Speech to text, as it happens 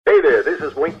there, this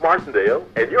is Wink Martindale,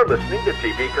 and you're listening to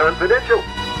TV Confidential.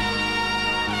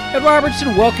 Ed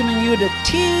Robertson welcoming you to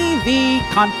TV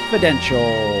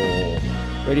Confidential,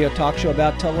 radio talk show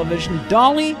about television.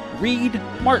 Dolly Reed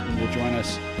Martin will join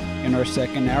us in our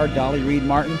second hour. Dolly Reed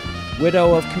Martin,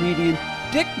 widow of comedian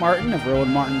Dick Martin of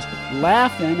Rowan Martin's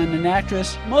Laugh-In, and an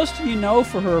actress most of you know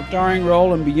for her starring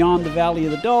role in Beyond the Valley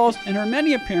of the Dolls and her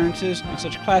many appearances on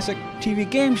such classic TV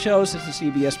game shows as the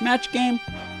CBS Match Game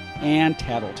and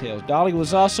Tattletales. Dolly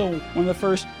was also one of the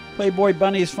first Playboy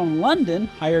bunnies from London,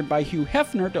 hired by Hugh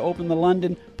Hefner to open the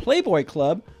London Playboy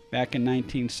Club back in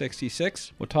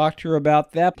 1966. We'll talk to her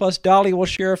about that. Plus, Dolly will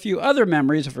share a few other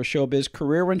memories of her showbiz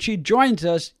career when she joins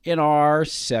us in our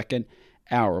second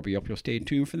hour. We hope you'll stay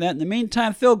tuned for that. In the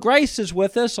meantime, Phil Grice is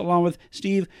with us, along with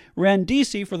Steve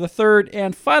Randisi, for the third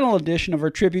and final edition of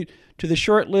our tribute to the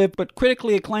short-lived but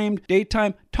critically acclaimed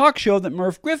daytime talk show that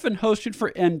Merv Griffin hosted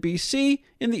for NBC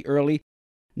in the early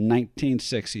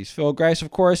 1960s. Phil Grice,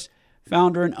 of course,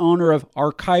 founder and owner of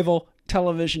Archival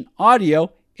Television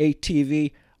Audio,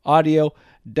 atvaudio.com.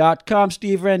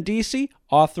 Steve Randisi,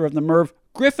 author of The Merv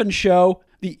Griffin Show,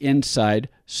 The Inside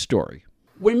Story.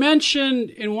 We mentioned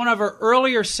in one of our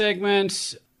earlier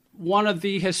segments one of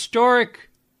the historic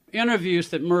interviews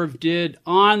that Merv did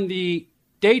on the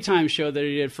daytime show that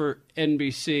he did for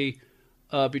NBC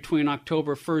between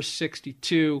October 1st,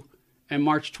 62 and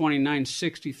March 29,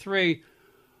 63,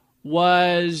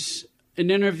 was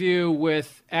an interview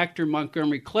with actor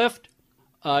Montgomery Clift.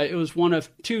 It was one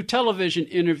of two television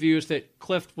interviews that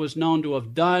Clift was known to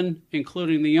have done,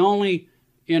 including the only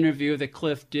interview that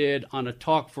Clift did on a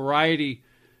talk variety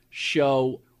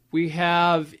show. We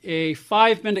have a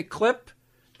 5-minute clip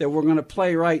that we're going to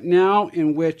play right now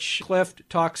in which Clift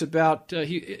talks about,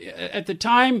 at the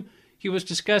time, he was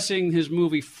discussing his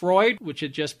movie Freud, which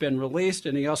had just been released,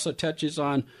 and he also touches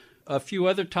on a few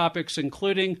other topics,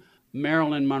 including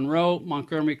Marilyn Monroe.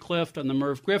 Montgomery Clift on The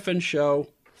Merv Griffin Show,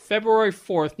 February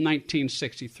 4th,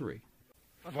 1963.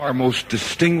 One of our most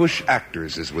distinguished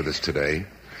actors is with us today.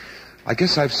 I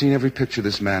guess I've seen every picture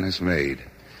this man has made.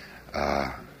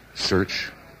 Search,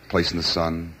 Place in the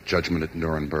Sun, Judgment at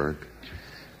Nuremberg,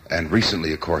 and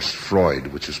recently, of course, Freud,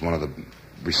 which is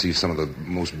received some of the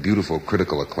most beautiful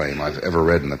critical acclaim I've ever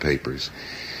read in the papers.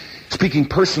 Speaking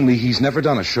personally, he's never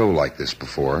done a show like this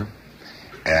before,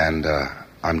 and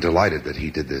I'm delighted that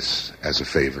he did this as a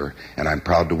favor, and I'm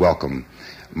proud to welcome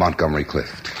Montgomery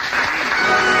Clift.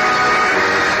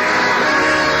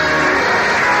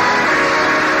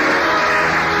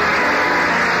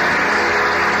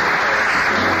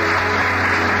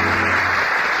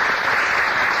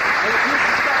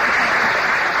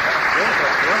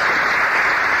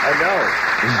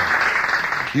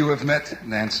 You have met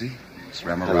Nancy,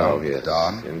 Hello, yes.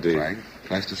 Don, Indeed. Frank.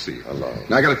 Nice to see you. Hello.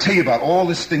 Now, I got to tell you about all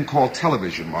this thing called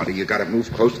television, Marty. You got to move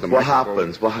close to the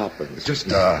microphone. What happens? Just,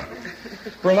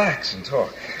 relax and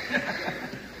talk.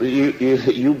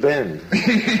 You bend.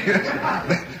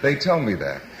 They tell me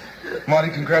that. Marty,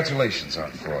 congratulations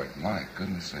on Freud. My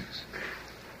goodness sakes.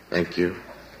 Thank you.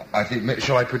 I think,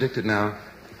 shall I predict it now?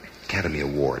 Academy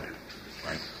Award.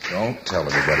 Right? Don't tell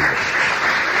anybody that.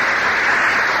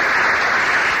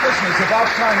 Listen, it's about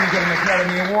time you get an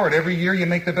Academy Award. Every year you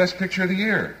make the best picture of the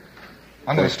year.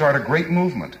 I'm going to start a great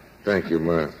movement. Thank you,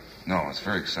 Merv. No, it's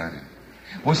very exciting.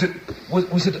 Was it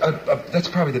that's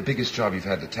probably the biggest job you've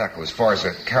had to tackle as far as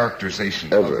a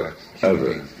characterization of a human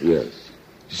being. Yes.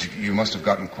 You must have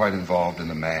gotten quite involved in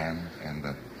the man and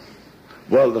the...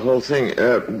 Well, the whole thing,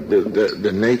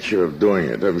 the nature of doing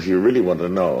it, if you really want to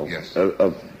know, yes,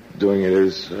 of doing it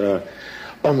is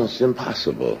almost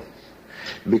impossible.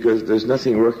 Because there's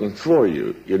nothing working for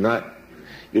you. You're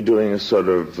doing a sort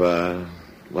of,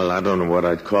 well, I don't know what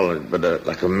I'd call it, but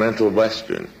like a mental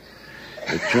Western.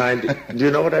 You're trying to, do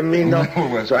you know what I mean? No,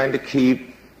 trying to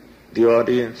keep the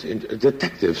audience in a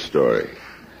detective story.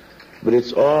 But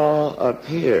it's all up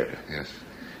here. Yes.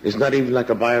 It's not even like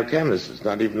a biochemist. It's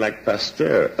not even like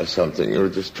Pasteur or something. You're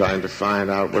just trying to find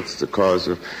out what's the cause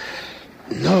of...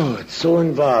 No, it's so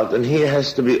involved. And he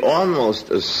has to be almost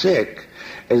as sick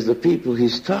as the people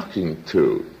he's talking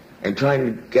to and trying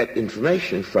to get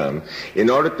information from in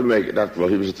order to make it. After all,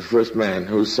 he was the first man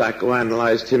who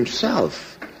psychoanalyzed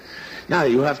himself. Now,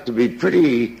 you have to be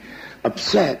pretty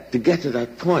upset to get to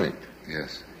that point.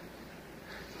 Yes.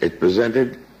 It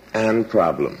presented an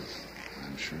problem.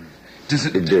 I'm sure. Does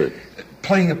it did.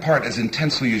 Playing a part as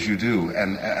intensely as you do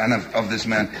and of this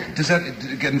man, does that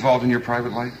get involved in your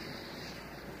private life?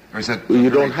 Or is that... Well, you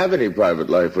don't have any private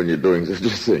life when you're doing such a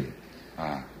thing.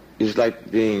 Ah. It's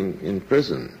like being in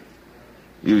prison.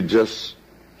 You just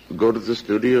go to the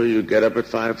studio, you get up at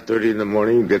 5:30 in the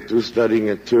morning, you get through studying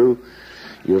at 2,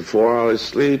 You're 4 hours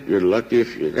sleep, you're lucky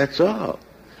if you... That's all.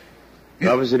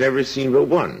 I was in every scene but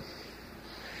one.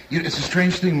 It's a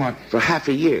strange thing, Mark. For half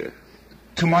a year.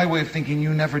 To my way of thinking,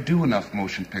 you never do enough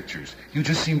motion pictures. You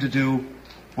just seem to do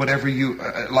whatever you...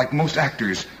 like most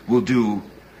actors will do...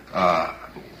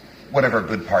 whatever a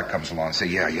good part comes along, say,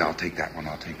 yeah, I'll take that one,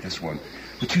 I'll take this one.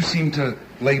 But you seem to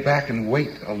lay back and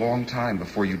wait a long time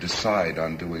before you decide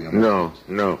on doing a No.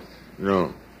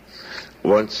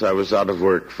 Once I was out of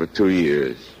work for 2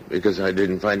 years because I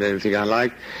didn't find anything I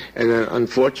liked. And then,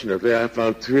 unfortunately, I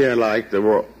found 3 I liked.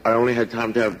 I only had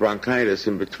time to have bronchitis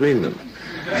in between them.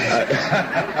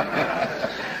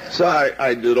 So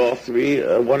I did all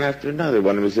 3, one after another.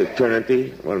 One was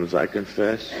Eternity, one was I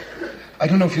Confess. I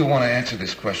don't know if you'll want to answer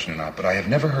this question or not, but I have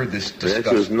never heard this discussed. The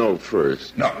answer is no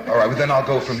first. No, all right, well, then I'll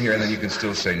go from here, and then you can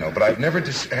still say no. But I've never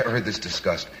heard this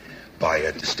discussed by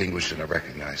a distinguished and a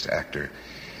recognized actor.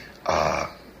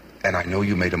 And I know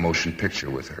you made a motion picture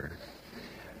with her.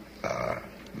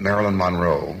 Marilyn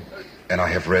Monroe, and I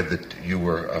have read that you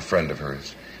were a friend of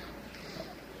hers.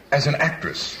 As an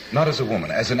actress, not as a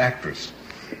woman, as an actress,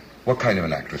 what kind of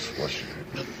an actress was she?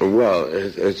 Well,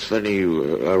 it's funny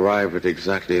you arrive at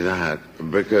exactly that,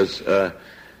 because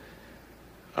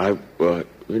I've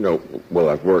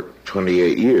worked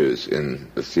 28 years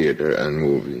in the theater and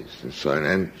movies and so on,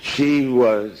 and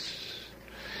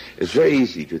it's very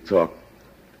easy to talk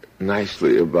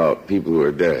nicely about people who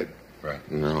are dead, right?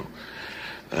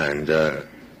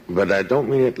 But I don't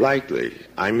mean it lightly.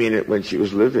 I mean it when she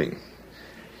was living.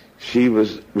 She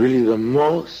was really the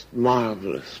most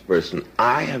marvelous person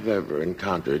I have ever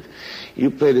encountered.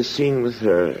 You played a scene with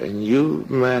her, and you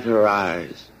met her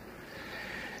eyes.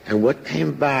 And what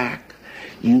came back,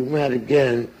 you met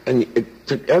again, and it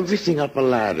took everything up a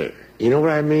ladder. You know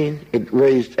what I mean? It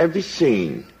raised every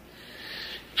scene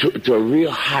to a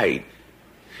real height.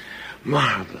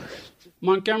 Marvelous.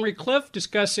 Montgomery Clift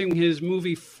discussing his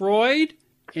movie Freud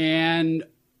and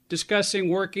discussing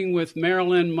working with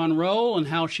Marilyn Monroe and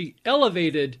how she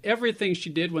elevated everything she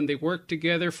did when they worked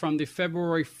together from the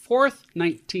February 4th,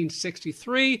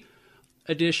 1963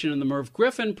 edition of the Merv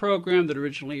Griffin program that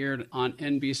originally aired on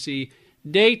NBC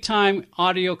Daytime.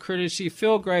 Audio courtesy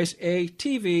Phil Grice,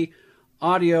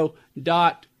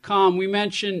 ATVaudio.com. We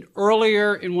mentioned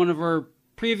earlier in one of our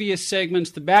previous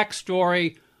segments the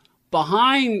backstory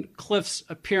behind Clift's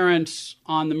appearance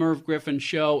on the Merv Griffin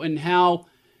show, and how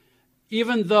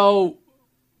even though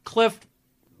Clift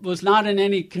was not in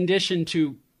any condition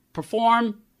to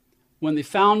perform when they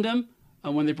found him,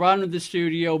 and when they brought him to the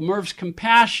studio, Merv's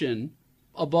compassion,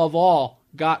 above all,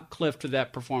 got Clift to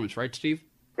that performance. Right, Steve?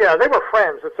 Yeah, they were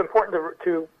friends. It's important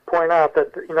to point out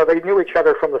that, they knew each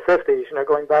other from the 50s,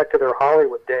 going back to their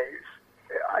Hollywood days.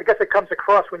 I guess it comes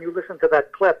across when you listen to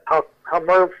that clip how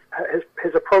Merv,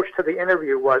 his approach to the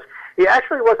interview was, he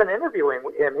actually wasn't interviewing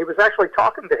him. He was actually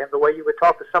talking to him the way you would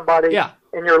talk to somebody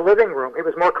in your living room. He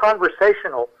was more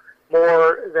conversational,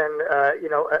 more than a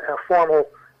formal,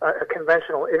 a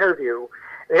conventional interview.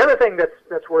 The other thing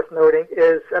that's worth noting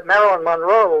is that Marilyn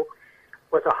Monroe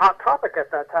was a hot topic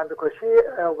at that time because she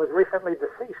was recently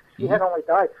deceased. She had only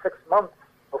died 6 months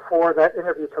before that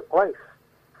interview took place.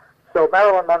 So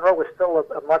Marilyn Monroe was still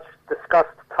a much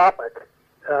discussed topic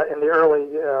in the early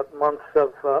months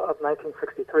of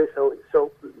 1963. So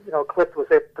Clift was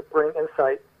able to bring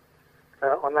insight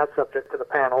on that subject to the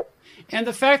panel. And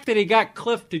the fact that he got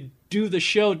Clift to do the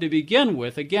show to begin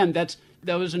with, again, that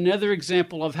was another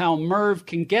example of how Merv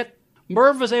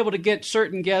was able to get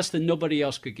certain guests that nobody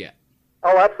else could get.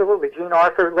 Oh, absolutely. Jean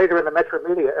Arthur, later in the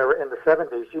Metromedia era in the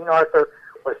 70s, Jean Arthur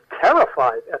was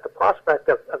terrified at the prospect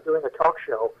of doing a talk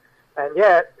show. And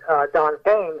yet, Don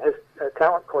Kane, his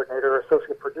talent coordinator,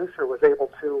 associate producer, was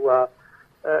able to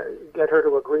get her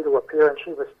to agree to appear, and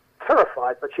she was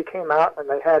terrified. But she came out, and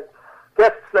they had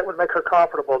guests that would make her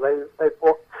comfortable. They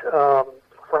booked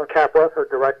Frank Capra, her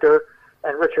director,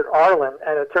 and Richard Arlen,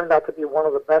 and it turned out to be one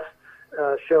of the best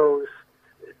shows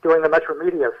during the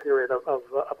Metromedia period of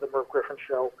the Merv Griffin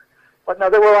show. But no,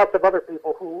 there were lots of other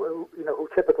people who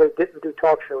typically didn't do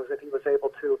talk shows that he was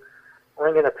able to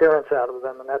wring an appearance out of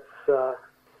them, and that's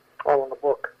all in the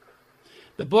book.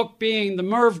 The book being The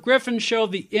Merv Griffin Show,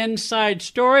 The Inside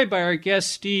Story, by our guest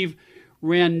Steve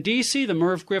Randisi. The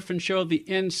Merv Griffin Show, The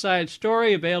Inside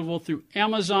Story, available through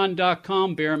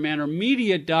Amazon.com,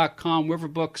 BearManorMedia.com, wherever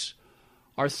books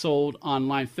are sold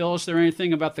online. Phil, is there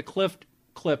anything about the Clift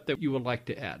clip that you would like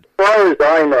to add? As far as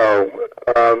I know,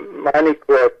 Monty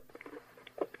Clift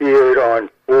appeared on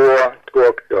 4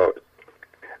 talk shows.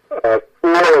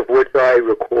 4 of which I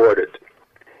recorded.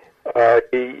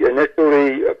 He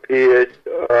initially appeared,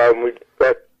 we discussed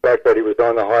the fact that he was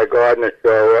on the High Gardner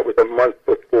show. That was a month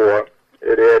before.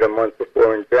 It aired a month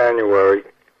before in January.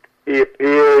 He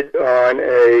appeared on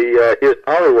Here's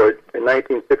Hollywood in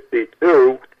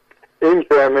 1962 in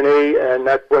Germany, and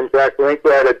that's when Jack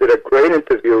Linklater did a great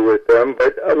interview with him.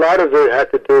 But a lot of it had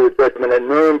to do with Judgment at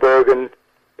Nuremberg, and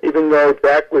even though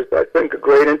Jack was, I think, a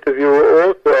great interviewer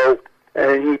also,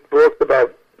 and he talked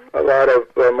about a lot of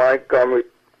Montgomery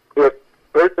Clift's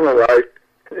personal life,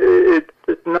 it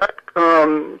does not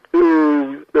come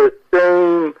to the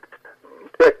same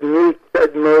technique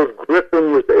that Merv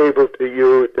Griffin was able to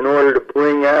use in order to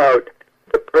bring out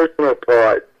the personal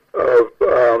part of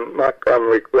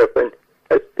Montgomery Clift. And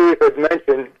as Steve had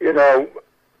mentioned, you know,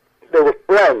 they were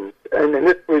friends, and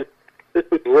this was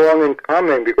long in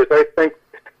coming, because I think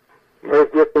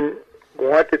Merv Griffin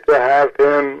wanted to have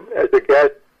him as a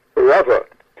guest forever,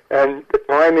 and the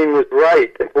timing was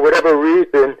right. And for whatever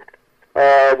reason,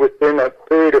 within a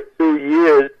period of 2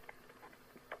 years,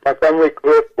 Montgomery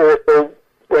Clift also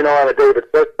went on a David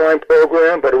Susskind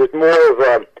program, but it was more of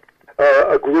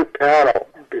a group panel,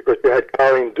 because you had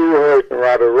Colleen Dewhurst and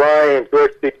Robert Ryan,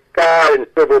 George C. Scott, and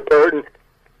Sybil Burton.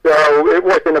 So it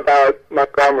wasn't about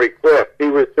Montgomery Clift. He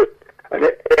was just an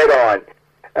add-on.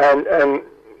 And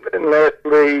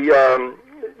lastly,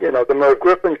 you know, the Merv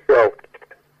Griffin show.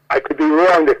 I could be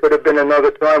wrong. There could have been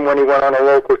another time when he went on a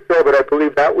local show, but I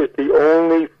believe that was the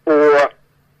only 4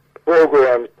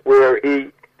 programs where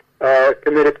he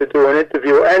committed to do an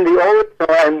interview, and the only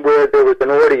time where there was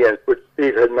an audience, which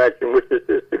Steve had mentioned, which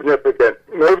is significant.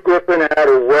 Merv Griffin had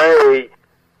a way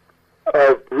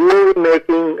of really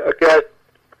making a guest,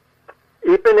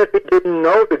 even if he didn't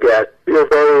know the guest, feel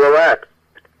very relaxed.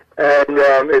 And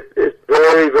it's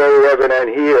very, very evident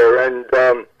here, and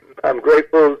I'm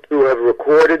grateful to have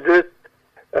recorded this.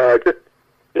 Just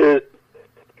his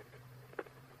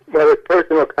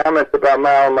personal comments about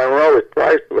Marilyn Monroe is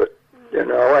priceless, you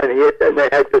know, and they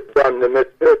had just done The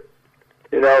Misfits,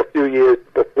 you know, a few years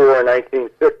before,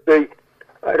 1960.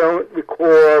 I don't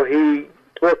recall he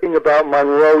talking about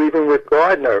Monroe even with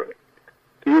Gardner.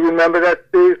 Do you remember that,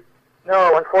 Steve?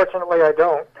 No, unfortunately I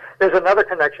don't. There's another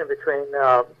connection between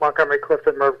Montgomery Clift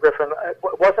and Merv Griffin.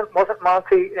 Wasn't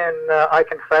Monty in I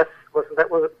Confess? Wasn't that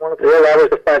one of the? Yeah, that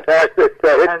was a fantastic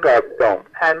Hitchcock film.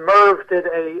 And Merv did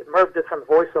some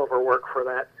voiceover work for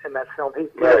that in that film. He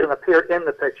doesn't appear in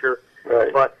the picture,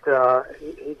 right, but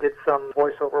he did some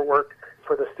voiceover work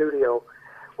for the studio.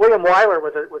 William Wyler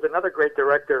was another great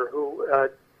director who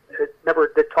never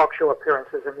did talk show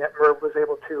appearances, and yet Merv was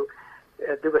able to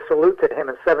do a salute to him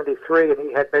in '73, and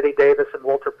he had Betty Davis and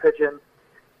Walter Pidgeon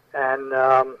and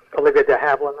Olivia de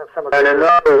Havilland and some of the. And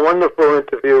another wonderful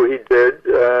interview he did,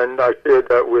 and I shared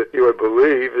that with you, I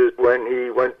believe, is when he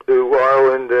went to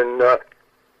Ireland and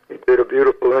he did a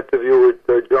beautiful interview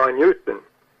with John Huston.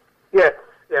 Yes.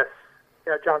 Yeah,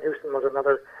 John Huston was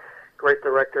another great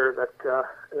director that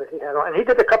he had on, and he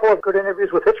did a couple of good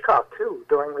interviews with Hitchcock too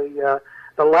during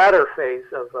the latter phase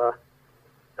of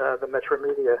the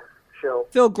Metromedia show.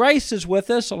 Phil Grice is with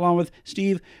us, along with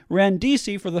Steve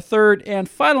Randisi, for the third and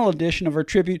final edition of our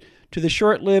tribute to the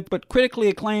short-lived but critically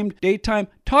acclaimed daytime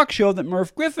talk show that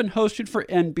Merv Griffin hosted for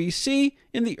NBC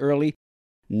in the early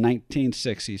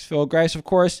 1960s. Phil Grice, of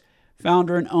course,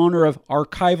 founder and owner of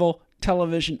Archival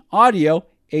Television Audio,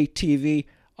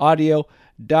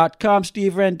 atvaudio.com.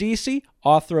 Steve Randisi,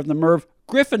 author of The Merv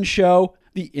Griffin Show,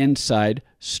 The Inside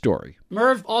Story.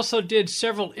 Merv also did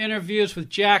several interviews with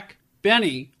Jack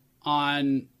Benny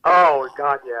on... Oh,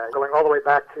 God, yeah. Going all the way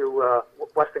back to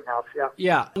Westinghouse, yeah.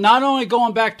 Yeah. Not only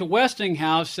going back to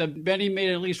Westinghouse, Benny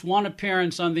made at least one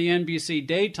appearance on the NBC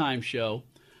daytime show.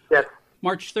 Yes.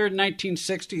 March 3rd,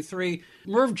 1963.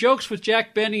 Merv jokes with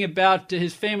Jack Benny about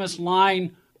his famous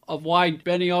line of why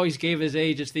Benny always gave his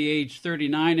age as the age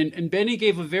 39, and Benny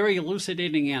gave a very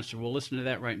elucidating answer. We'll listen to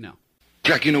that right now.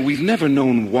 Jack, you know, we've never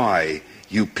known why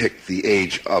you picked the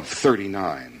age of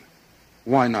 39.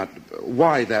 Why not?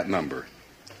 Why that number?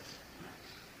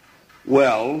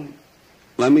 Well,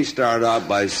 let me start out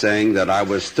by saying that I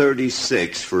was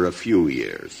 36 for a few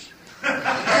years.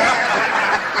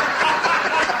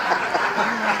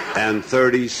 And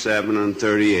 37 and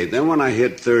 38. Then when I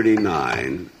hit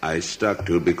 39, I stuck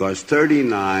to it because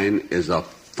 39 is a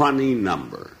funny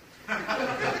number.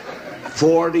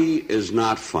 40 is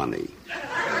not funny.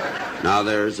 Now,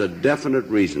 there's a definite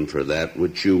reason for that,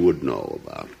 which you would know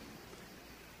about.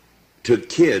 To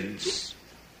kids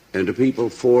and to people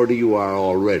 40, you are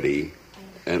already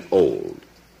an old,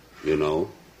 you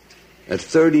know. At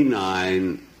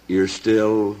 39, you're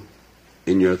still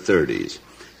in your 30s.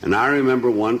 And I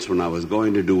remember once when I was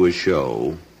going to do a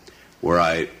show where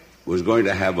I was going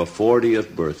to have a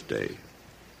 40th birthday.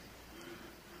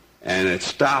 And it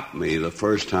stopped me the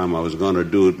first time I was going to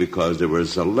do it because there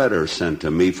was a letter sent to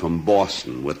me from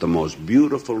Boston with the most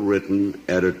beautiful written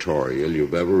editorial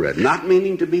you've ever read, not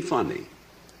meaning to be funny,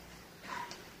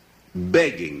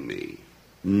 begging me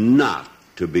not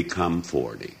to become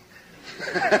 40.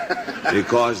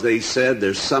 Because they said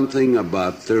there's something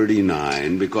about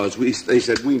 39, because they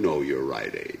said, we know your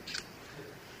right age.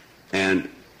 And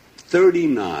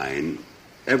 39,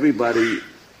 everybody,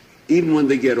 even when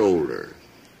they get older,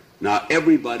 now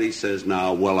everybody says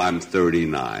now, well, I'm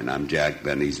 39, I'm Jack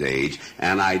Benny's age,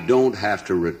 and I don't have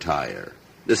to retire.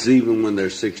 This is even when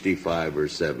they're 65 or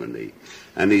 70.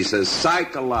 And he says,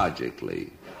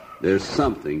 psychologically, there's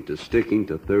something to sticking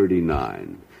to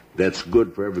 39 that's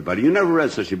good for everybody. You never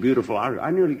read such a beautiful article.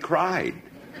 I nearly cried.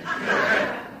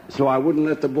 So I wouldn't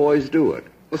let the boys do it.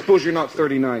 Well, suppose you're not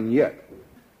 39 yet.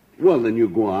 Well, then you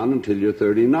go on until you're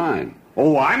 39.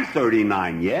 Oh, I'm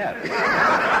 39 yet.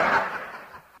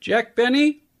 Jack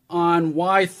Benny on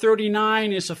why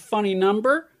 39 is a funny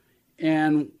number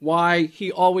and why he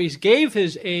always gave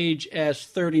his age as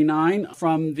 39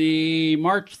 from the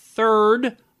March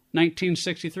 3rd,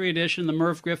 1963 edition, the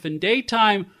Merv Griffin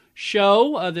Daytime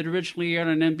Show that originally aired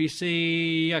on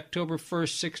NBC October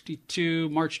 1st, 62,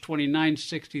 March 29,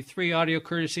 63. Audio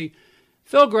courtesy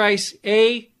Phil Grice,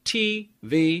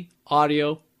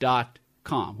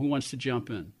 ATVaudio.com. Who wants to jump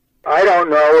in? I don't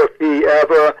know if he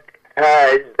ever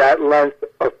had that length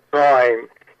of time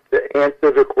to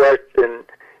answer the question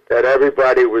that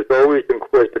everybody was always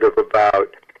inquisitive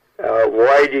about.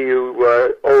 Why do you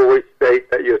always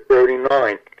state that you're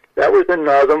 39? That was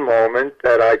another moment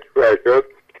that I treasure,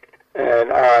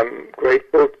 and I'm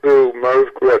grateful to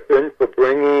Merv Griffin for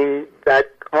bringing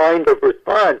that kind of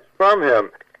response from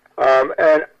him.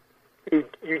 And you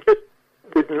just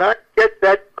did not get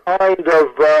that kind of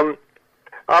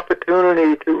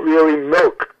opportunity to really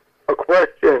milk a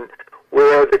question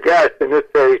where the guest, in this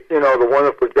case, the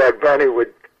wonderful Jack Benny,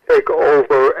 would take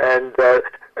over and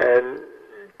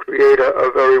create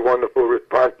a very wonderful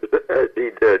response as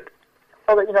he did.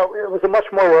 Well, it was a much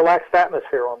more relaxed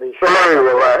atmosphere on these shows. Very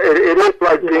relaxed. It is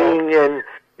like being in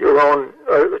your own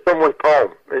someone's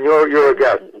home, and you're a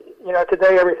guest.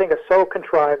 Today everything is so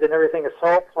contrived and everything is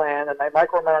so planned, and they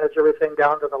micromanage everything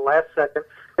down to the last second.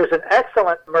 There's an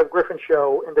excellent Merv Griffin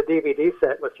show in the DVD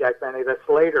set with Jack Benny that's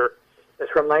later. It's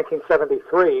from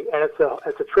 1973, and it's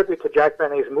a tribute to Jack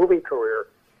Benny's movie career.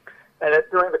 And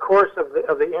during the course of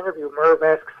the interview, Merv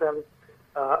asks him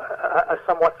a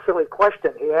somewhat silly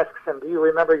question. He asks him, "Do you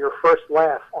remember your first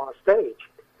laugh on a stage?"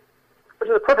 Which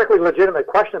is a perfectly legitimate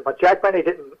question, but Jack Benny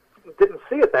didn't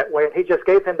see it that way, and he just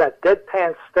gave him that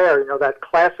deadpan stare, that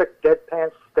classic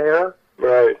deadpan stare.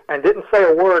 Right. And didn't say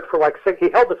a word for he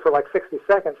held it for 60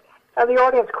 seconds, and the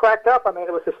audience cracked up. I mean,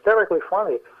 it was hysterically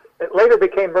funny. It later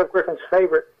became Merv Griffin's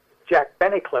favorite Jack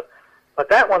Benny clip. But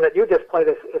that one that you just played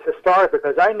is historic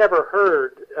because I never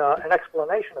heard an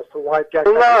explanation as to why Jack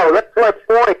Benny... No, that's my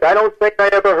point. I don't think I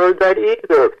ever heard that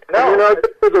either. No.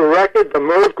 Just for the record, the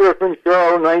Merv Griffin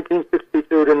Show, 1962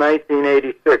 to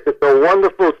 1986. It's a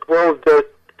wonderful 12-disc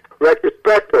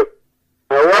retrospective.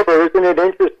 However, isn't it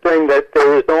interesting that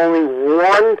there is only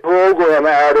one program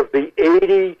out of the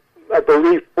 80, I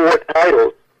believe, 4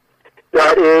 titles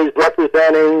that is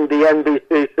representing the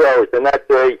NBC shows, and that's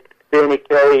a Danny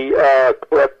Kaye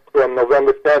clip from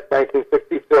November 10th,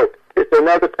 1962. It's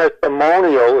another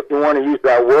testimonial, if you want to use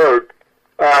that word,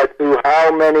 to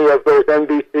how many of those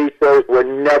NBC shows were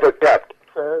never kept.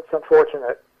 It's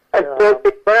unfortunate. It's so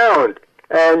profound.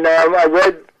 And I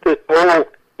read this whole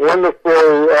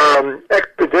wonderful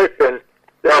expedition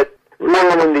that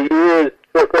really in the years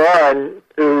took on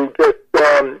to just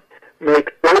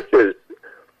make searches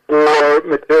for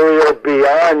material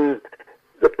beyond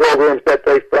the programs that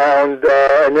they found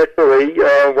initially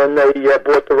when they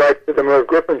bought the rights to the Merv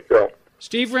Griffin Show.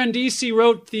 Steve Randisi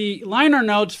wrote the liner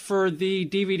notes for the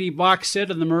DVD box set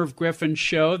of the Merv Griffin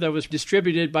Show that was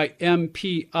distributed by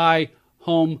MPI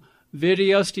Home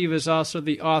Video. Steve is also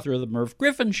the author of the Merv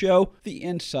Griffin Show, the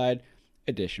Inside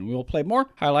Edition. We will play more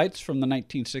highlights from the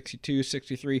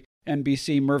 1962-63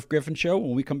 NBC Merv Griffin Show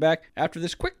when we come back after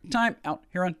this quick time out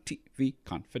here on TV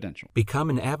Confidential.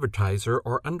 Become an advertiser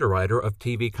or underwriter of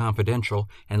TV Confidential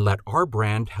and let our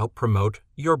brand help promote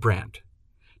your brand.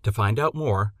 To find out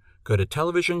more, go to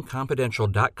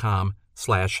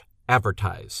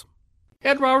televisionconfidential.com/advertise.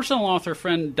 Ed Robertson, author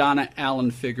friend Donna Allen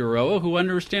Figueroa, who I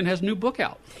understand has a new book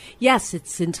out. Yes,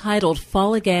 it's entitled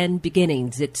Fall Again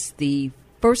Beginnings. It's the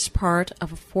first part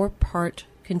of a 4-part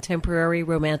contemporary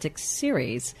romantic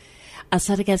series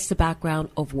set against the background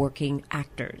of working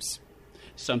actors.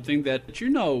 something that you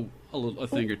know a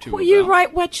thing or two well, about. you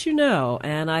write what you know,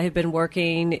 and I have been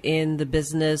working in the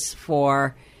business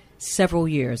for several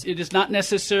years. It is not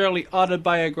necessarily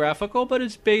autobiographical, but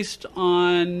it's based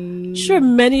on... Sure,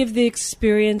 many of the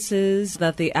experiences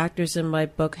that the actors in my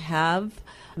book have,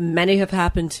 many have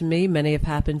happened to me, many have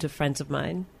happened to friends of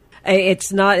mine.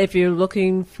 It's not, if you're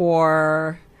looking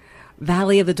for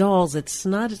Valley of the Dolls, it's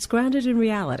not, it's grounded in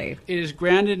reality. It is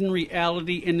grounded in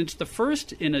reality, and it's the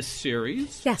first in a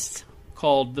series. Yes.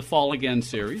 Called the Fall Again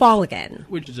series. Fall Again.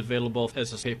 Which is available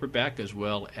as a paperback as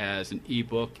well as an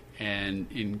ebook and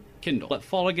in Kindle at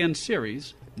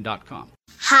fallagainseries.com.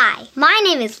 Hi, my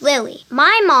name is Lily.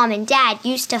 My mom and dad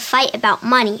used to fight about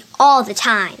money all the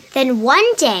time. Then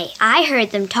one day, I heard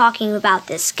them talking about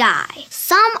this guy,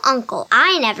 some uncle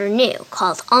I never knew,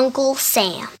 called Uncle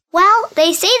Sam. Well,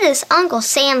 they say this Uncle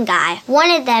Sam guy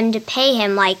wanted them to pay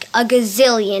him like $1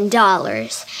 gazillion,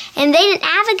 and they didn't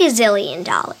have $1 gazillion.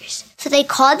 So they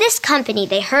called this company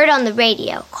they heard on the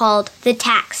radio called the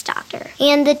Tax Doctor.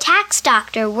 And the Tax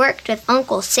Doctor worked with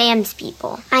Uncle Sam's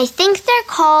people. I think they're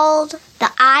called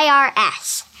the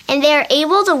IRS. And they were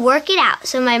able to work it out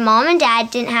so my mom and dad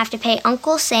didn't have to pay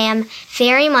Uncle Sam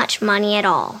very much money at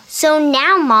all. So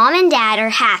now mom and dad are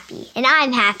happy, and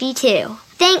I'm happy too.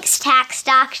 Thanks, Tax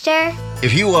Doctor.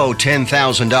 If you owe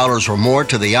 $10,000 or more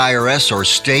to the IRS or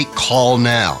state, call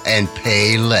now and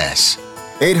pay less.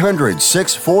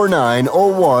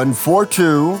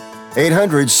 800-649-0142.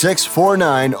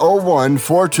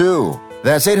 800-649-0142.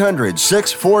 That's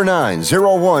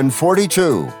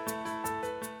 800-649-0142.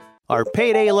 Are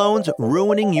payday loans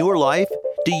ruining your life?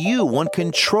 Do you want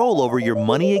control over your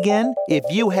money again? If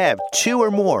you have 2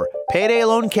 or more payday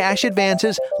loan cash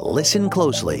advances, listen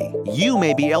closely. You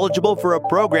may be eligible for a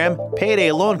program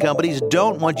payday loan companies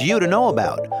don't want you to know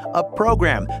about. A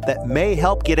program that may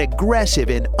help get aggressive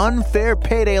and unfair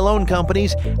payday loan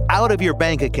companies out of your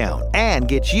bank account and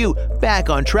get you back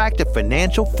on track to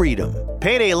financial freedom.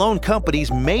 Payday loan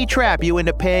companies may trap you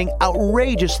into paying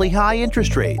outrageously high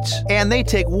interest rates, and they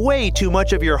take way too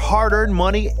much of your hard-earned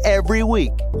money every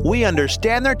week. We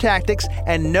understand their tactics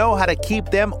and know how to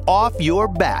keep them off your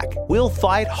back. We'll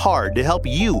fight hard to help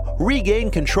you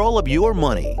regain control of your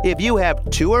money. If you have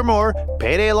 2 or more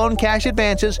payday loan cash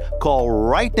advances, call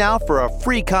right now for a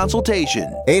free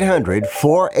consultation.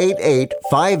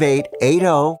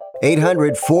 800-488-5880.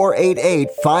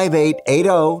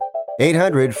 800-488-5880.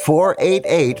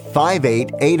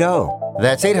 800-488-5880.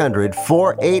 That's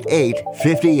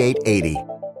 800-488-5880.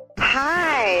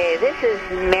 Hi, this is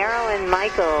Marilyn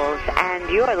Michaels, and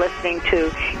you are listening to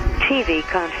TV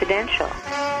Confidential.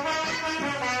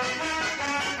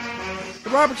 The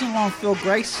Robertson along with Phil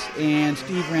Grice and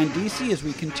Steve Randisi as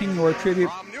we continue our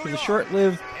tribute to the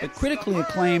short-lived but critically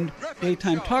acclaimed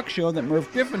daytime talk show that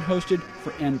Merv Griffin hosted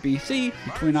for NBC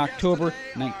between October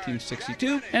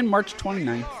 1962 and March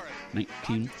 29th,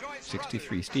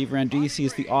 1963. Steve Randisi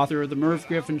is the author of The Merv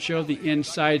Griffin Show, The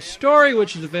Inside Story,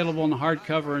 which is available in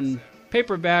hardcover and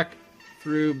paperback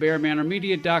through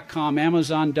BearManorMedia.com,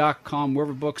 Amazon.com,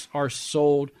 wherever books are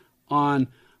sold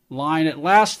online. At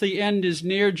last, the end is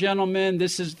near, gentlemen.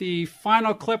 This is the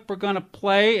final clip we're going to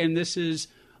play, and this is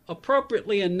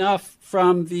appropriately enough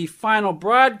from the final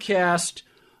broadcast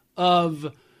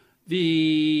of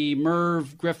the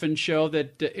Merv Griffin Show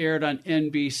that aired on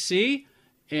NBC.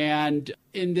 And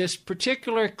in this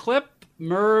particular clip,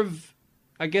 Merv,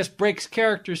 I guess, breaks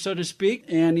character, so to speak,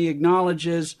 and he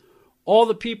acknowledges all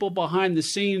the people behind the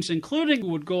scenes, including who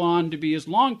would go on to be his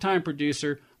longtime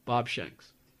producer, Bob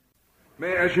Shanks.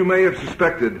 As you may have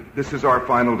suspected, this is our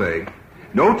final day.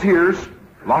 No tears,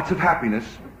 lots of happiness.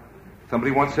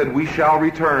 Somebody once said, we shall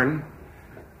return,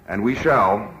 and we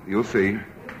shall, you'll see.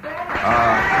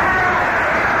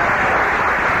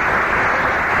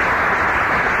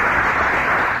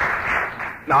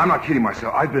 Now, I'm not kidding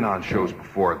myself. I've been on shows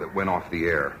before that went off the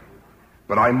air.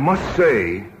 But I must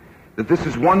say that this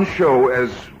is one show,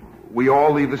 as we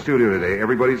all leave the studio today,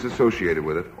 everybody's associated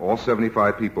with it, all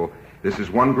 75 people. This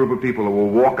is one group of people who will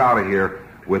walk out of here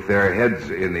with their heads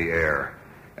in the air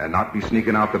and not be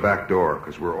sneaking out the back door,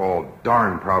 because we're all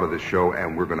darn proud of this show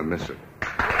and we're going to miss it.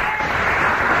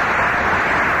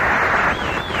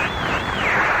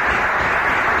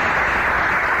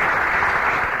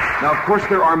 Now, of course,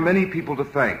 there are many people to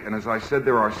thank, and as I said,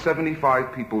 there are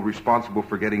 75 people responsible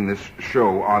for getting this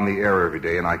show on the air every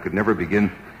day, and I could never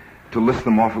begin to list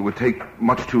them off. It would take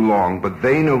much too long, but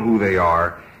they know who they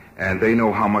are, and they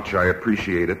know how much I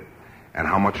appreciate it and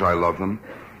how much I love them.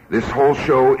 This whole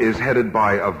show is headed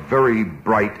by a very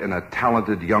bright and a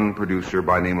talented young producer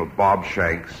by the name of Bob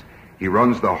Shanks. He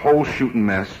runs the whole shooting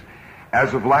mess.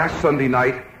 As of last Sunday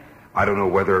night, I don't know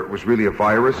whether it was really a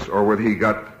virus or whether he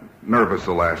got nervous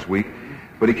the last week,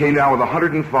 but he came down with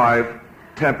 105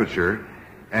 temperature,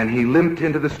 and he limped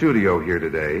into the studio here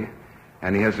today,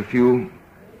 and he has a few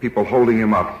people holding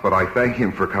him up, but I thank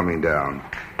him for coming down.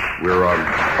 We're all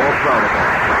proud of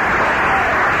him.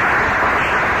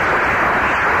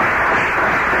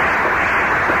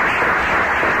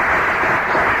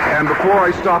 And before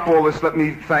I stop all this, let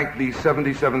me thank the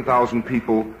 77,000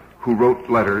 people who wrote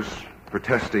letters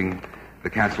protesting the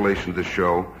cancellation of the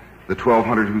show, the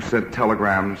 1,200 who sent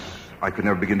telegrams. I could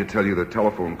never begin to tell you the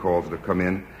telephone calls that have come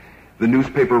in, the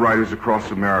newspaper writers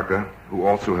across America who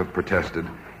also have protested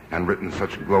and written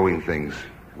such glowing things.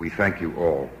 We thank you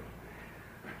all.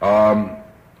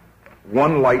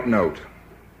 One light note.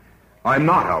 I'm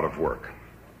not out of work.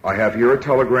 I have here a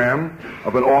telegram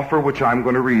of an offer which I'm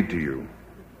going to read to you.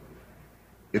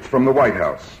 It's from the White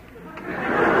House.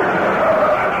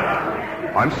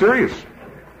 I'm serious.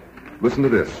 Listen to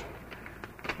this.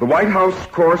 The White House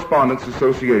Correspondents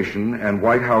Association and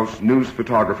White House News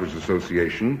Photographers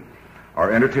Association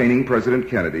are entertaining President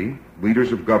Kennedy,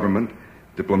 leaders of government,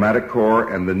 diplomatic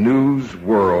corps, and the news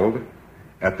world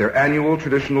at their annual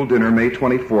traditional dinner May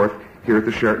 24th here at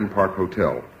the Sheraton Park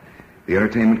Hotel. The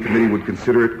entertainment committee would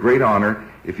consider it great honor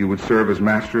if you would serve as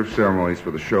master of ceremonies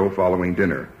for the show following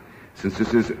dinner. Since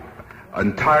this is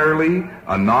entirely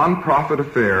a non-profit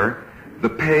affair, the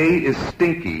pay is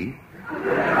stinky,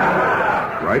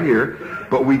 right here,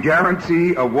 but we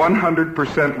guarantee a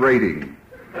 100% rating.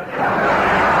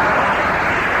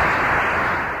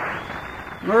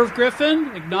 Merv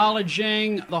Griffin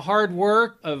acknowledging the hard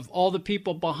work of all the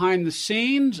people behind the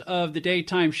scenes of the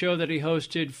daytime show that he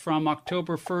hosted from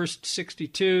October 1st,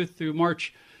 62 through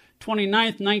March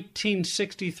 29th,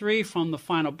 1963, from the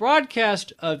final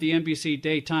broadcast of the NBC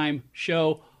daytime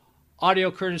show. Audio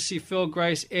courtesy Phil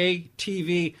Grice,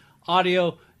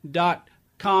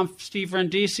 ATVaudio.com. Steve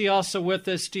Rendisi also with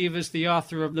us. Steve is the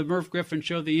author of The Merv Griffin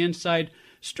Show, The Inside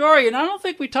Story. And I don't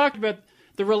think we talked about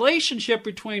the relationship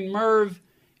between Merv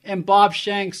and Bob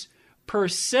Shanks per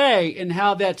se, and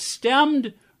how that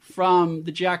stemmed from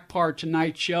the Jack Paar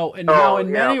Tonight Show, and how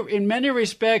in many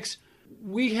respects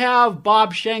we have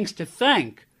Bob Shanks to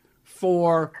thank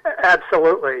for.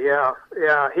 Absolutely, yeah.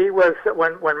 He was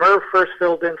when Merv first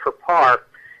filled in for Paar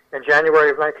in January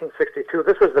of 1962.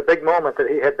 This was the big moment that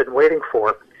he had been waiting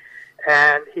for,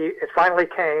 and it finally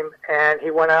came. And he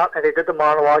went out and he did the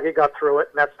monologue. He got through it,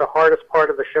 and that's the hardest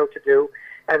part of the show to do.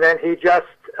 And then he just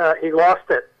he lost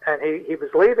it, and he was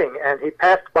leaving, and he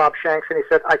passed Bob Shanks, and he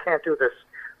said, "I can't do this.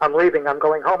 I'm leaving. I'm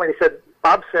going home." And he said,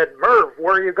 Bob said, "Merv,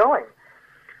 where are you going?"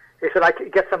 He said, "I can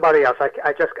get somebody else.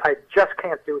 I just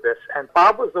can't do this." And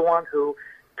Bob was the one who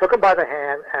took him by the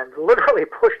hand and literally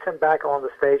pushed him back on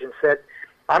the stage and said,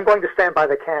 "I'm going to stand by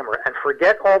the camera and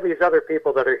forget all these other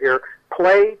people that are here.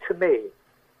 Play to me,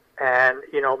 and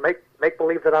make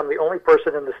believe that I'm the only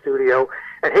person in the studio."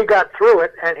 And he got through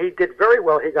it, and he did very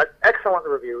well. He got excellent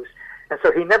reviews, and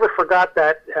so he never forgot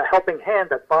that helping hand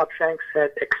that Bob Shanks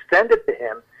had extended to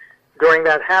him during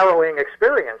that harrowing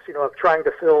experience, of trying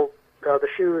to fill the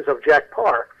shoes of Jack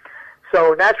Paar.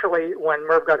 So naturally, when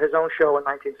Merv got his own show in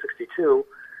 1962,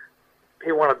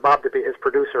 he wanted Bob to be his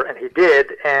producer, and he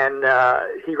did, and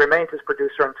he remained his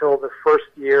producer until the first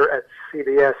year at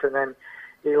CBS, and then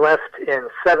he left in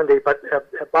 70. But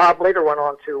Bob later went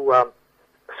on to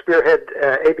spearhead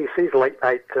ABC's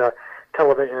late-night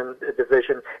television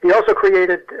division. He also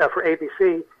created, for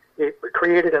ABC, he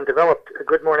created and developed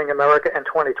Good Morning America and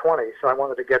 2020, so I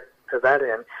wanted to get that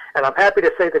in. And I'm happy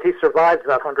to say that he survived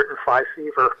that 105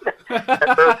 fever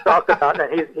that Merv talked about,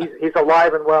 and he's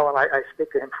alive and well, and I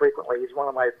speak to him frequently. He's one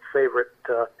of my favorite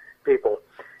people.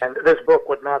 And this book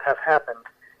would not have happened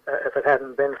if it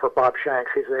hadn't been for Bob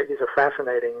Shanks. He's a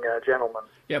fascinating gentleman.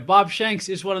 Yeah, Bob Shanks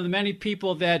is one of the many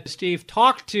people that Steve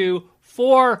talked to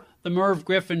for the Merv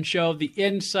Griffin Show, The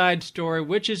Inside Story,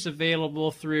 which is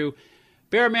available through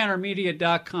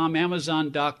BearManorMedia.com,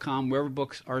 Amazon.com, wherever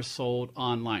books are sold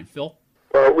online. Phil?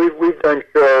 Well, we've done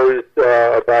shows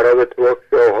about other talk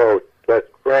show hosts, Les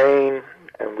Crane,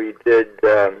 and we did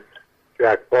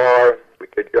Jack Paar, we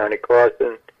did Johnny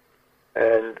Carson,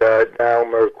 and now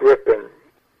Merv Griffin.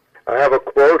 I have a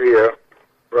quote here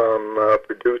from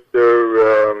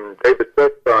producer David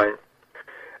Susskind,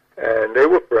 and they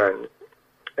were friends.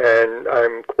 And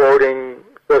I'm quoting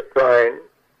Susskind,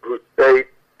 who states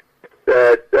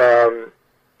that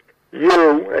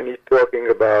you, and he's talking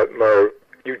about Merv,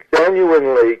 you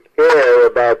genuinely care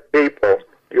about people.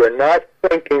 You're not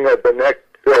thinking of the next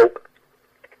joke,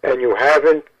 and you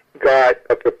haven't got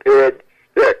a prepared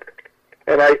stick.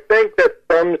 And I think that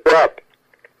sums up,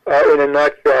 in a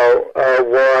nutshell,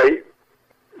 why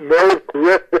Merv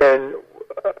Griffin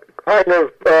kind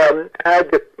of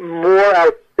had the more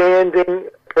outstanding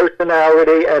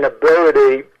personality and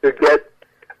ability to get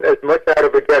as much out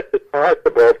of a guest as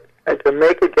possible and to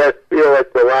make a guest feel as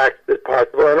relaxed as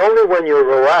possible. And only when you're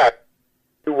relaxed,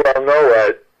 you well know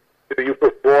it, do you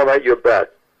perform at your best.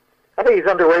 I think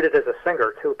he's underrated as a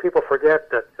singer, too. People forget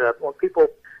that when people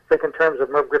think in terms of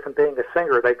Merv Griffin being a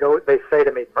singer, they say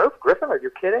to me, Merv Griffin, are you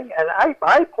kidding? And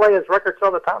I play his records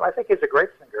all the time. I think he's a great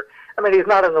singer. I mean, he's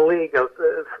not in the league of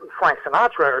Frank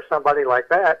Sinatra or somebody like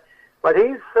that, but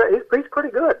he's pretty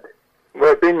good.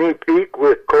 Well, didn't he peak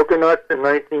with Coconuts in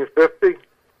 1950?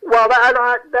 Well,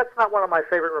 that's not one of my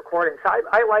favorite recordings.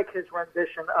 I like his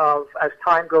rendition of As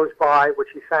Time Goes By, which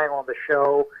he sang on the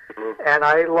show, and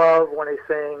I love when he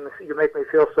sings You Make Me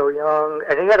Feel So Young.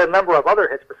 And he had a number of other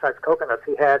hits besides Coconuts.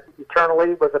 He had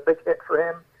Eternally was a big hit for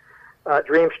him,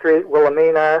 Dream Street,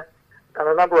 Wilhelmina, and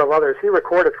a number of others. He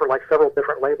recorded for like several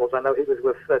different labels. I know he was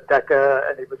with Decca,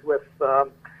 and he was with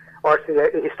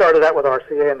RCA. He started out with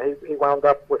RCA, and he wound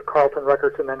up with Carlton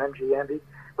Records and then MGM. He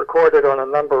recorded on a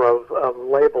number of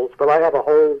labels, but I have a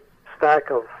whole stack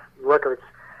of records.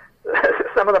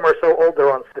 Some of them are so old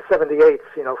they're on the 78s,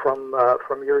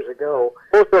 from years ago.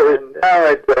 Also, his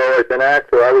talent, though, as an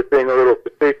actor, I was being a little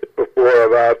facetious before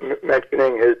about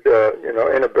mentioning his,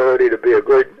 inability to be a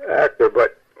good actor,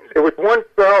 but there was one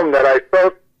film that I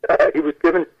felt he was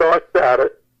given star status,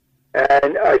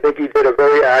 and I think he did a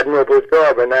very admirable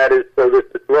job, and that is So This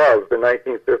Is Love in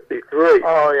 1953.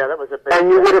 Oh, yeah, that was a big And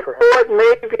you would have thought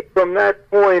maybe from that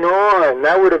point on,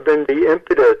 that would have been the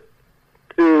impetus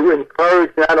to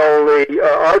encourage not only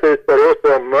others, but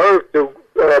also Merv to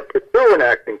pursue an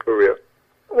acting career.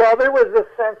 Well, there was this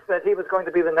sense that he was going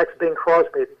to be the next Bing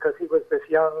Crosby because he was this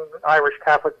young Irish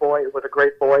Catholic boy with a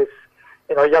great voice,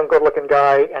 a young, good-looking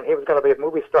guy, and he was going to be a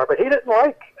movie star. But he didn't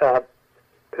like...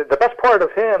 the best part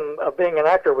of him, of being an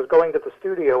actor, was going to the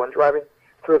studio and driving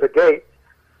through the gate,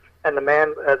 and the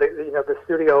man, the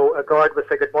studio guard would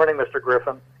say, "Good morning, Mr.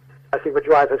 Griffin," as he would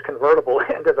drive his convertible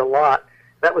into the lot.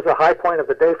 That was a high point of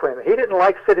the day for him. He didn't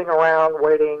like sitting around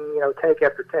waiting, take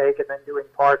after take, and then doing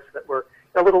parts that were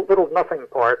little nothing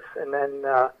parts, and then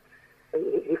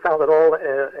he found it all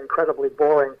incredibly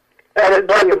boring. And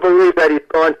it's hard to believe that he's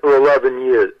gone for 11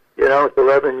 years. It's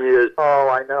 11 years. Oh,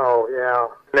 I know, yeah.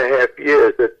 1.5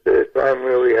 years that time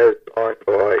really has gone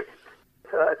by.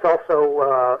 It's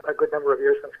also a good number of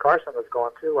years since Carson was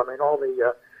gone, too. I mean, all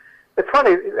the... it's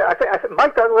funny, I think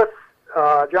Mike Douglas,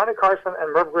 Johnny Carson,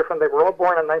 and Merv Griffin, they were all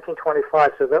born in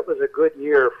 1925, so that was a good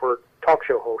year for talk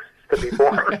show hosts to be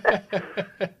born.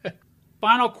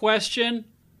 Final question.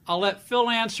 I'll let Phil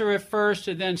answer it first,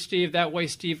 and then Steve. That way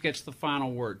Steve gets the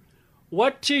final word.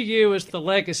 What to you is the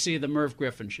legacy of the Merv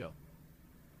Griffin Show?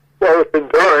 Well, it's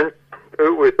endurance.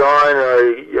 It was on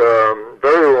a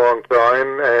very long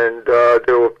time, and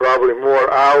there were probably more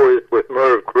hours with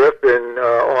Merv Griffin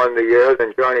on the air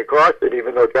than Johnny Carson,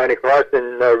 even though Johnny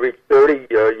Carson reached 30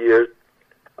 years.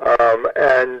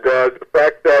 And the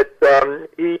fact that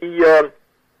he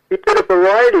did a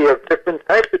variety of different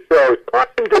types of shows.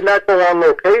 Carson did not go on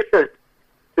location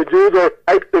to do those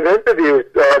types of interviews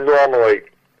normally.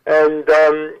 And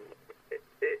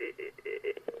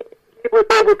he was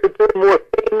able to do more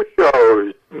theme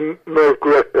shows, Merv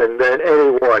Griffin, than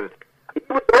anyone. He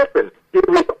was open. He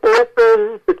was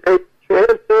open to take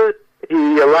chances.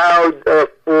 He allowed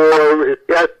for his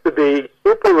guests to be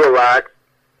super relaxed.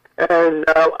 And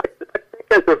I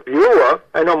think as a viewer,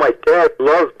 I know my dad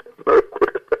loved Merv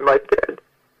Griffin. My dad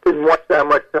didn't watch that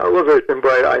much television,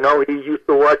 but I know he used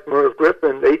to watch Merv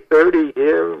Griffin, 8:30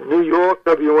 here in New York,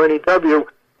 WNEW.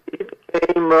 He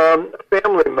became a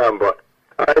family member.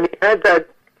 And he had that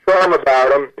charm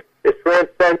about him. It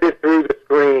transcended through the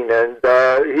screen, and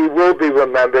he will be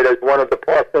remembered as one of the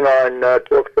Parthenon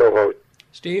talk show hosts.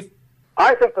 Steve?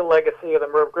 I think the legacy of the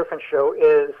Merv Griffin Show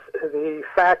is the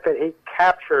fact that he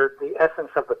captured the essence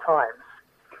of the times.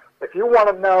 If you want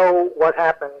to know what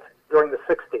happened during the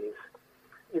 60s,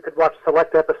 you could watch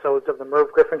select episodes of the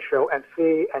Merv Griffin Show and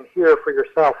see and hear for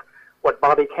yourself what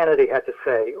Bobby Kennedy had to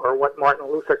say, or what Martin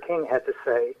Luther King had to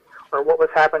say, or what was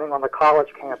happening on the college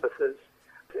campuses.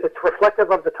 It's reflective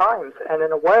of the times, and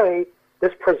in a way,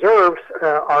 this preserves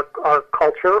our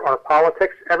culture, our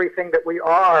politics, everything that we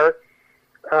are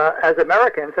as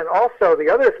Americans. And also, the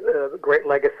other great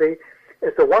legacy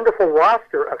is the wonderful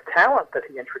roster of talent that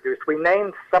he introduced. We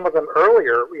named some of them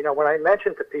earlier. When I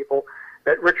mentioned to people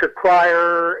that Richard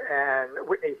Pryor and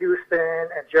Whitney Houston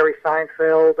and Jerry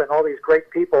Seinfeld and all these great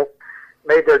people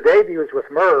made their debuts with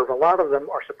Merv, a lot of them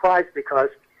are surprised because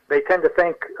they tend to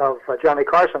think of Johnny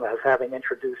Carson as having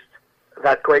introduced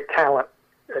that great talent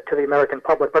to the American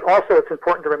public. But also it's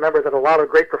important to remember that a lot of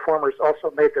great performers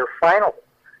also made their final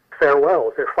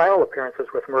farewells, their final appearances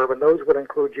with Merv, and those would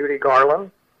include Judy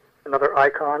Garland, another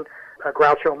icon,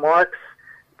 Groucho Marx,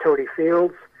 Toady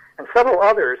Fields, and several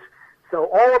others. So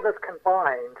all of this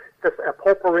combined, just a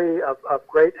potpourri of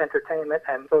great entertainment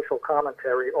and social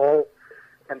commentary, all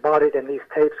embodied in these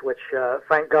tapes, which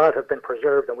thank God have been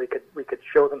preserved, and we could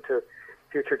show them to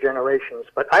future generations.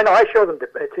 But I know I show them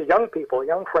to young people,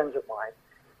 young friends of mine,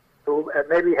 who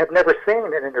maybe have never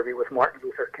seen an interview with Martin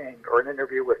Luther King or an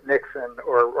interview with Nixon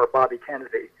or Bobby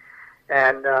Kennedy.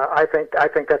 And I think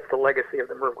that's the legacy of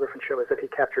the Merv Griffin Show, is that he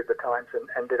captured the times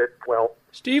and did it well.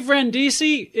 Steve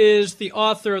Randisi is the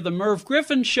author of The Merv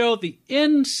Griffin Show, The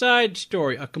Inside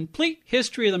Story, a complete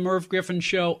history of the Merv Griffin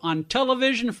Show on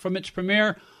television from its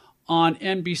premiere on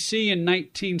NBC in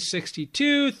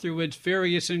 1962 through its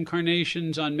various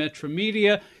incarnations on Metro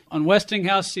Media, on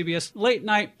Westinghouse, CBS Late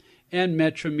Night, and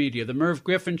Metro Media. The Merv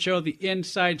Griffin Show, The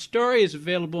Inside Story, is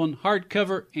available in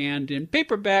hardcover and in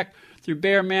paperback through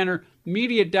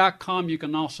BearManorMedia.com. You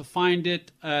can also find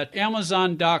it at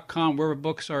Amazon.com, wherever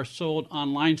books are sold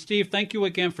online. Steve, thank you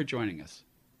again for joining us.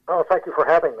 Oh, thank you for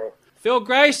having me. Phil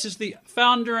Grice is the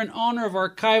founder and owner of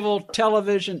Archival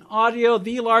Television Audio,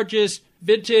 the largest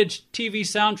vintage TV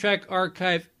soundtrack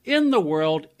archive in the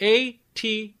world,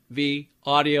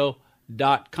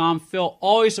 atvaudio.com. Phil,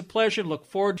 always a pleasure. Look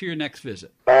forward to your next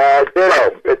visit.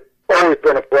 Ditto. It's always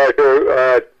been a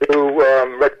pleasure to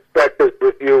retrospectives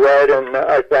with you, Ed, and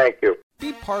I thank you.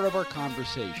 Be part of our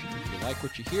conversation. If you like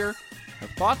what you hear,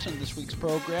 have thoughts on this week's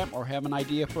program, or have an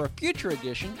idea for a future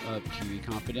edition of TV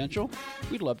Confidential,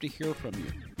 we'd love to hear from you.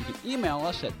 You can email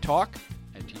us at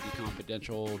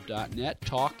talk@tvconfidential.net,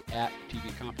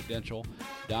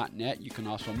 talk@tvconfidential.net. You can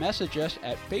also message us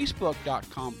at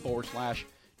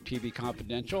facebook.com/TV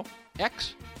Confidential,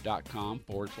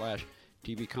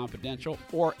 x.com/TV Confidential,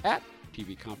 or at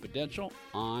TV Confidential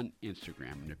on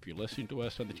Instagram. And if you're listening to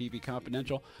us on the TV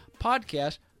Confidential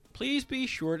podcast, please be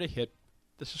sure to hit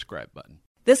the subscribe button.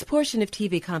 This portion of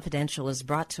TV Confidential is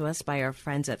brought to us by our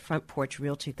friends at Front Porch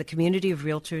Realty, the community of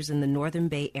realtors in the Northern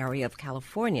Bay area of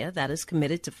California that is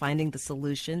committed to finding the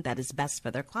solution that is best for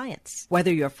their clients.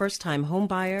 Whether you're a first-time home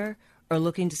buyer or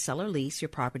looking to sell or lease your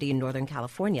property in Northern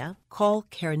California, call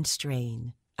Karen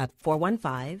Strain at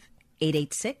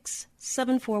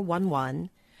 415-886-7411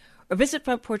 or visit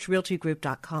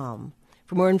FrontPorchRealtyGroup.com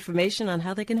for more information on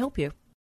how they can help you.